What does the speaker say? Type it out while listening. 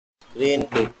Green.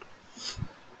 Okay.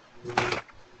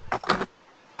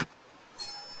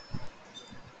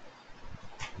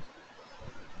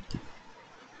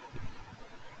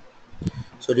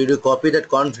 So did you copy that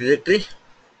conf directory?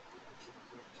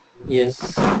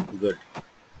 Yes. Good.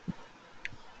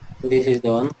 This is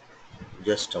the one.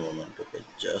 Just a moment. Okay,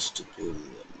 just give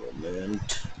me a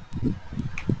moment.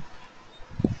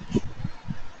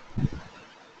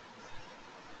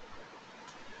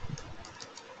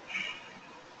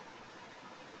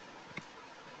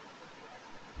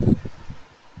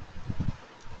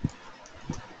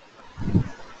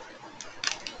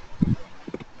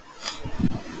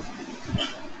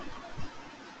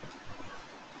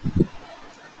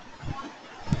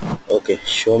 Okay,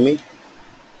 show me.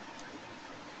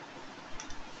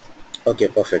 Okay,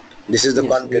 perfect. This is the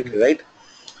Yes. conf directory, right?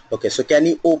 Okay, so can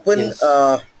you open Yes.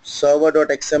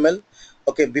 server.xml?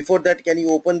 Okay, before that, can you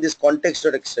open this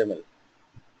context.xml?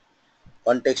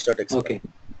 Context.xml. Okay.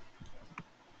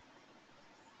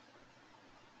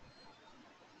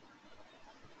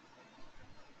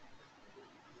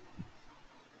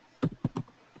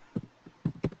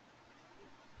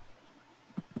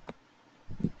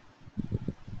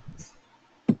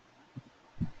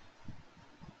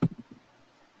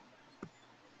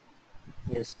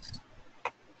 Yes.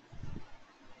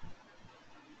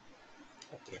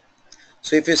 Okay.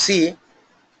 So if you see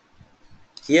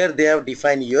here, they have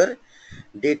defined your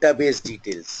database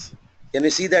details. Can you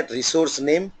see that resource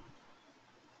name?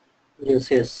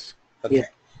 Yes. Yes. Yeah. Okay.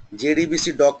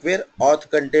 JDBC docware auth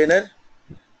container.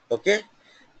 Okay.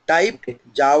 Type Okay.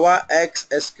 Java X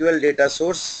SQL data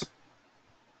source.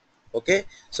 Okay,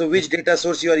 so which Okay. data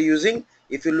source you are using?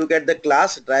 If you look at the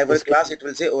class driver Yes. class, it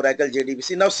will say Oracle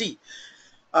JDBC. Now see,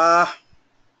 uh,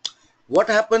 what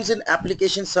happens in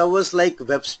application servers like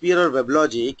WebSphere or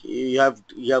Weblogic. You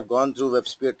have gone through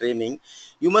WebSphere training.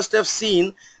 You must have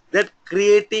seen that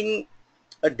creating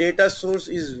a data source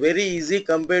is very easy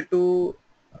compared to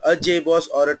a JBoss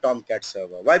or a Tomcat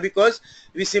server. Why? Because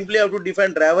we simply have to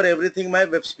define driver, everything my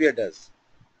WebSphere does,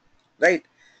 right?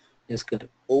 Yes. Correct.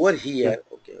 Over Yep. here,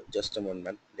 okay, just a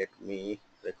moment, let me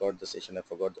record the session. I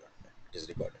forgot that it is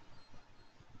recorded.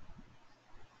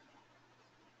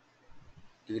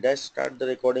 Did I start the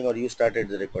recording or you started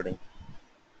the recording?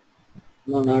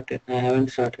 No, not yet. I haven't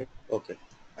started. Okay,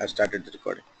 I started the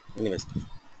recording. Anyways,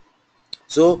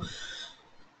 so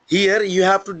here you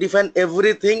have to define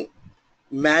everything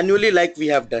manually like we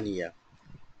have done here.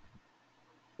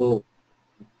 Oh.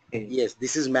 Okay. Yes,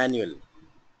 this is manual.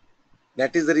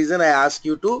 That is the reason I ask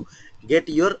you to get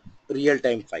your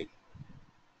real-time file.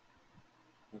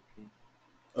 Okay.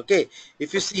 Okay,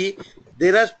 if you see,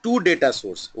 there are two data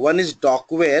source. One is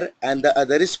docware and the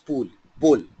other is pool.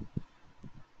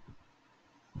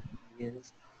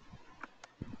 Yes.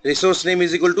 Resource name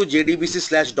is equal to JDBC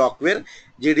slash docware,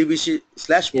 JDBC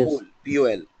slash Yes.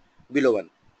 POL, below one.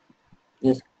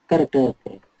 Yes. Correct.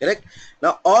 Correct. Correct?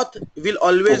 Now auth will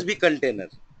always Correct. be container.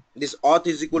 This auth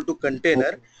is equal to container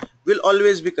Okay. will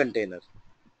always be container,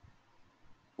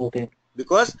 Okay.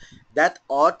 because that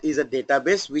auth is a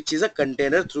database which is a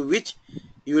container through which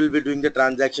you will be doing the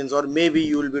transactions, or maybe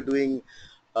you will be doing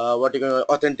what you call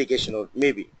authentication, or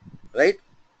maybe, right?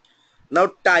 Now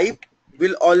type Okay.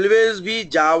 will always be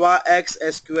Java X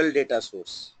SQL data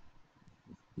source.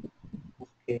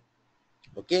 Okay.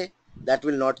 Okay, that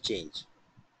will not change.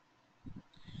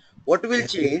 What will Okay.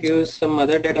 If change? you use some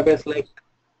other database like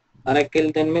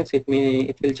Oracle, then means it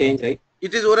will change, right?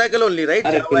 It is Oracle only, right? Or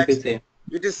it Java will be X, same.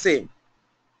 it is same.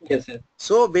 Yes. Yes.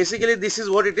 So basically this is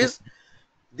what it is. Okay.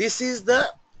 This is the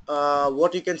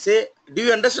what you can say. Do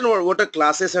you understand what are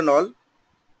classes and all?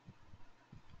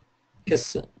 Yes.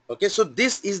 Sir. Okay, so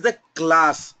this is the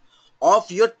class of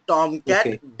your Tomcat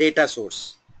Okay. data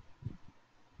source.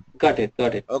 Got it.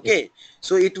 Got it. Yes. Okay,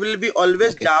 so it will be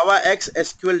always Okay. Java X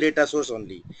SQL data source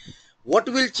only. What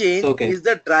will change Okay. is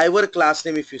the driver class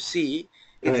name. If you see,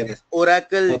 it Driver. says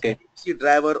Oracle Okay. JDBC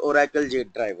driver, Oracle J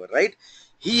driver, right?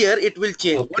 Here it will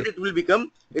change. What Okay. it will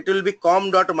become? It will be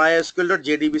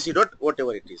com.mysql.jdbc dot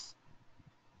whatever it is.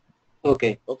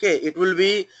 Okay. Okay, it will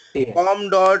be Yeah. com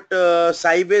dot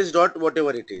sybase dot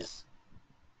whatever it is.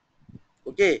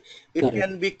 Okay, it Got it.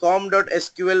 can be com dot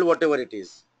sql whatever it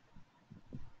is.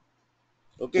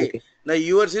 Okay, Okay. now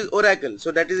yours is Oracle,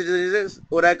 so that is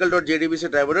oracle.jdbc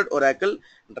driver.oracle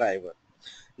driver.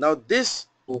 Now this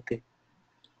Okay.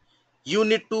 you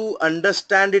need to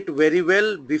understand it very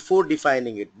well before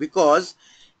defining it, because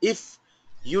if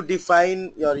you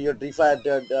define your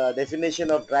definition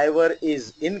of driver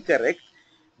is incorrect,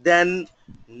 then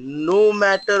no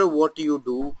matter what you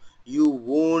do, you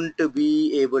won't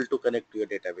be able to connect to your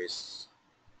database.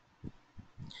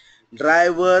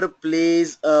 Driver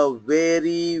plays a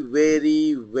very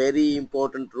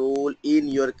important role in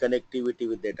your connectivity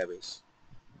with database.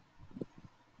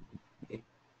 Okay.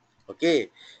 Okay,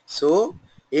 so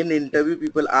in interview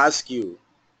people ask you,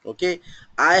 okay,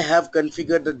 I have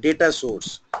configured the data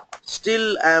source,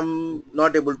 still I am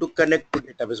not able to connect to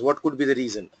database. What could be the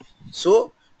reason?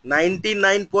 So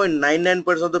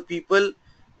 99.99% of the people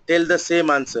tell the same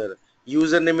answer: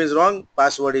 username is wrong,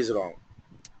 password is wrong.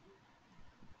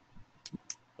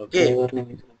 Okay. Driver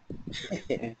name is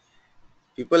okay.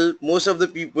 People, most of the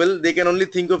people, they can only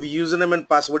think of username and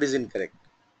password is incorrect.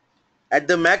 At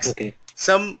the max, Okay.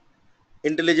 some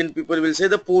intelligent people will say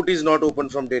the port is not open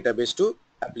from database to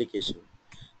application.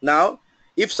 Now,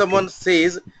 if Okay. someone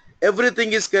says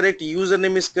everything is correct,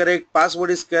 username is correct,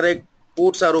 password is correct,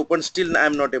 ports are open, still I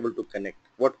am not able to connect,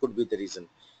 what could be the reason?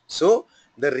 So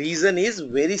the reason is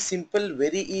very simple,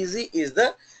 very easy, is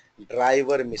the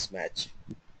driver mismatch.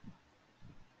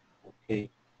 Okay.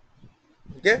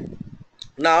 Okay.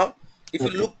 Now,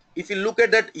 Okay. if you look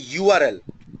at that URL,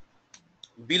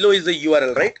 below is the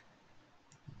URL, right?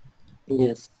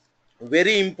 Yes.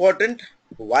 Very important.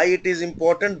 Why it is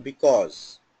important?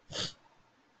 Because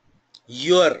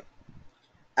your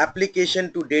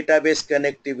application to database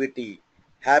connectivity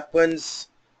happens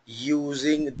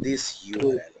using this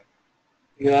True. URL.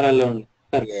 You are alone.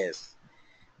 Correct. Yes.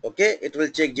 Okay. It will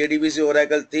check JDBC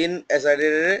Oracle thin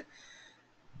SID,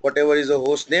 whatever is the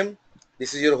host name.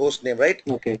 This is your host name, right?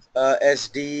 Okay.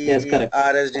 Yes, SD correct.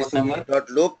 Port number,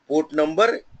 rsdc.log port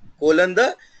number colon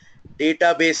the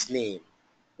database name.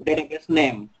 database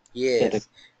name. Correct. Yes.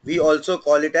 We also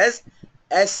call it as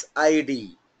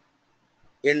SID.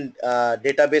 In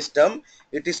database term,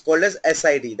 it is called as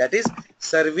SID, that is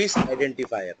service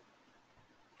identifier.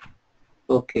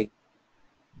 Okay.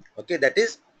 Okay, that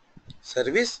is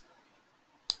service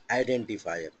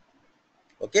identifier.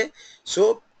 Okay,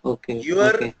 so Okay.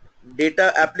 your Okay.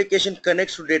 data application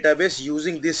connects to database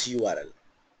using this URL.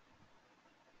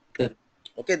 Correct.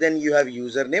 Okay, then you have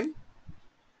username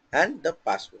and the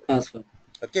password. Password.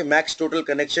 Okay, max total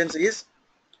connections is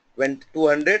when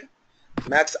 200,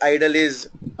 max idle is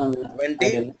 20,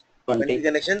 Ideal 20 20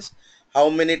 connections. How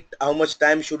much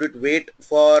time should it wait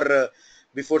for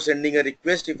before sending a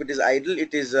request? If it is idle,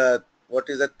 it is what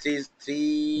is that, 3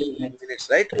 three lakhs. minutes,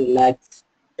 right? 3 lakhs.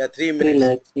 Yeah, 3 3 minutes.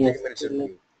 lakhs. 3 Yes. minutes 3 should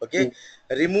lakhs. be okay. Yes.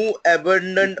 Remove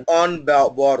abandoned Okay. on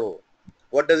borrow.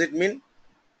 What does it mean?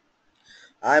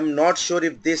 I'm not sure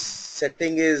if this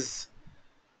setting is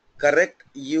correct.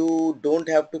 You don't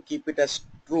have to keep it as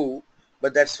true,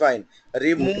 but that's fine.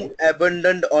 Remove Okay.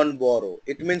 abandoned on borrow.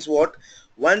 It means what?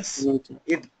 Once Means,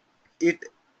 it it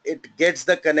it gets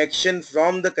the connection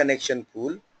from the connection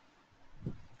pool,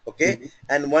 okay, mhm.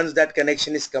 and once that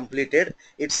connection is completed,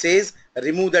 it says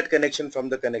remove that connection from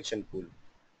the connection pool,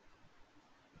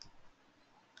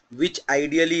 which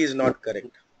ideally is not Okay.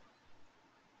 correct.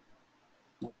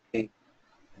 Okay.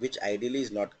 Which ideally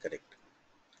is not correct.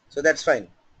 So that's fine.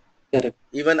 Correct.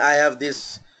 Even I have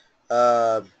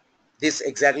uh, this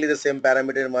exactly the same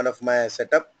parameter in one of my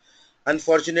setup.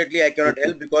 Unfortunately, I cannot Okay.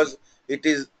 help because it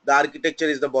is the architecture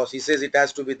is the boss. He says it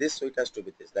has to be this, so it has to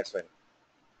be this. That's fine.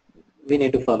 We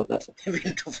need to follow that. We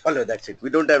need to follow. That's it. We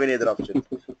don't have any other option.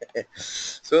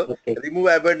 So Okay. remove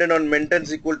abandon on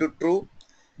maintenance equal to true.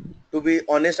 To be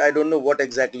honest, I don't know what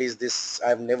exactly is this.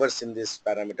 I've never seen this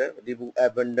parameter. Remove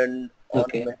abandoned on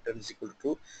Okay. maintenance equal to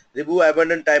true. Remove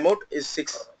abandoned timeout is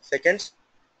 6 seconds.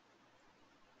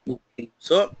 Okay.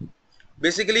 So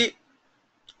basically,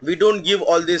 we don't give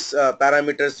all these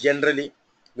parameters generally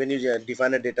when you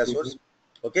define a data Mhm. source.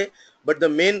 Okay, but the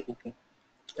main Okay.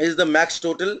 is the max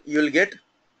total you will get.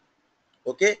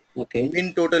 Okay, Okay.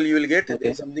 min total you will get. There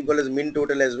is Okay. something called as min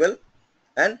total as well,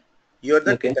 and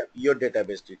Okay. your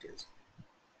database details.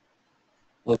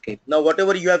 Okay. Now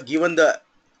whatever you have given the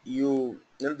you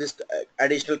know this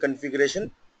additional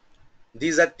configuration,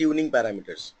 these are tuning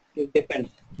parameters. It depends.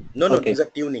 No, these Okay.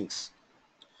 are tunings.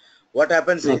 What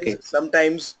happens is Okay.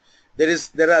 sometimes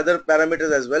there are other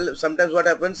parameters as well. Sometimes what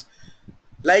happens,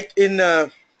 like in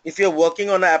if you're working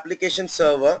on an application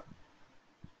server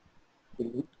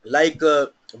Mhm. like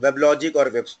Weblogic or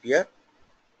WebSphere,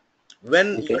 when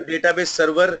your Okay. database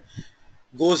server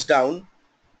goes down,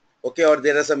 okay, or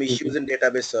there are some Mhm. issues in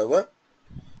database server,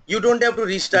 you don't have to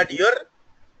restart Mhm. your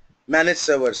managed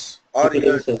servers, or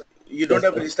Application server. you don't Yes,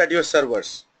 have to sir. restart your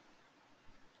servers.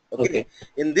 Okay, Okay.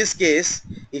 in this case,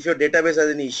 if your database has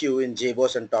an issue in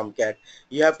JBoss and Tomcat,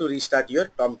 you have to restart your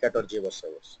Tomcat or JBoss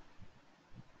servers,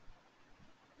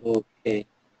 Okay.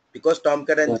 because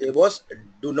Tomcat and Got it. JBoss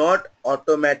do not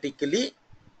automatically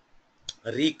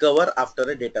recover after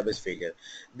a database failure.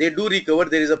 They do recover.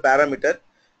 There is a parameter.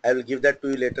 I will give that to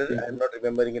you later. I'm not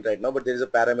remembering it right now, but there is a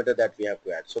parameter that we have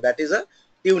to add. So that is a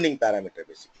tuning parameter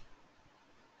basically.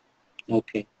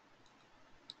 Okay.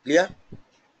 Clear?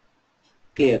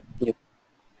 Clear. Yep.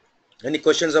 Any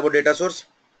questions about data source?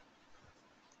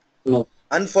 No.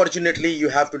 Unfortunately, you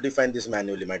have to define this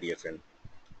manually, my dear friend.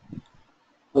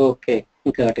 Okay.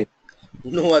 Got it.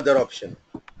 No other option.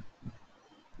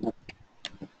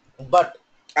 But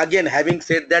again, having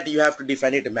said that, you have to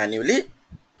define it manually.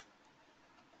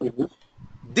 Mm-hmm.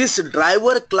 This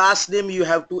driver class name, you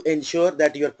have to ensure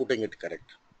that you are putting it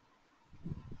correct.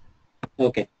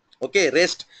 Okay. Okay,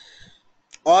 rest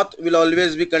auth will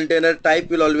always be container, type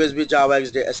will always be Java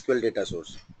SQL data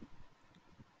source.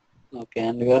 Okay.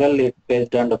 And URL is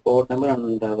based on the port number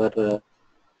and our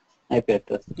IP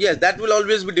address. Yes, that will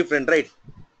always be different, right?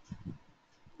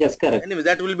 Yes, correct. Anyway,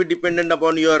 that will be dependent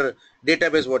upon your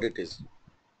database, what it is.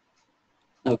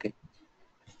 Okay.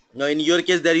 Now, in your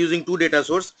case, they are using two data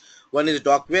source. One is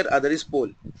docware, other is poll.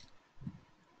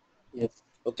 Yes.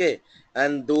 Okay,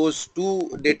 and those two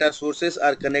data sources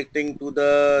are connecting to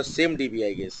the same DB,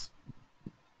 I guess.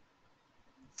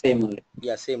 Same only.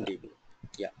 Yeah, same DB.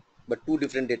 Yeah, but two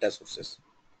different data sources.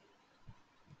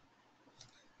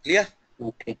 Clear?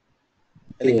 Okay.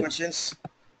 Any Clear. questions?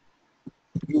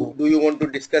 No. Do you want to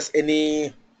discuss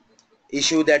any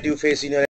issue that you face in your